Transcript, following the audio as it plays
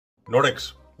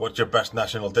Nordics, what's your best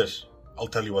national dish? I'll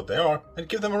tell you what they are and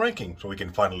give them a ranking so we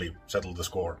can finally settle the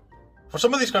score. For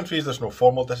some of these countries there's no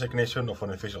formal designation of an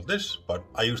official dish, but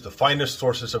I use the finest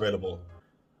sources available.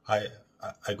 I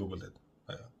googled it.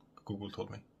 Google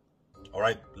told me.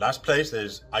 Alright, last place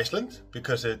is Iceland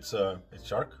because it's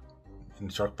shark.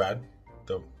 And shark bad,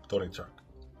 though don't eat shark.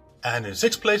 And in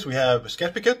 6th place we have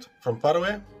Skerpiket from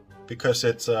Paraguay because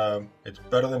it's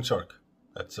better than shark.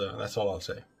 That's all I'll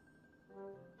say.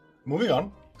 Moving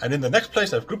on. And in the next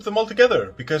place I've grouped them all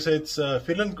together because it's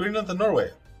Finland, Greenland and Norway.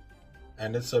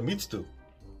 And it's a meat stew.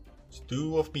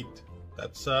 Stew of meat.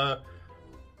 That's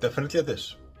definitely a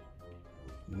dish.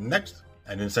 Next.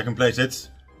 And in 2nd place it's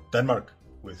Denmark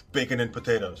with bacon and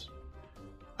potatoes.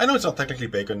 I know it's not technically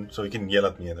bacon, so you can yell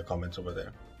at me in the comments over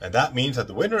there. And that means that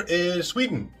the winner is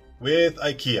Sweden with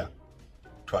IKEA.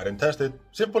 Tried and tested,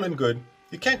 simple and good.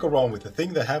 You can't go wrong with the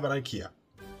thing they have at IKEA.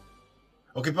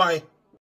 Okay, bye.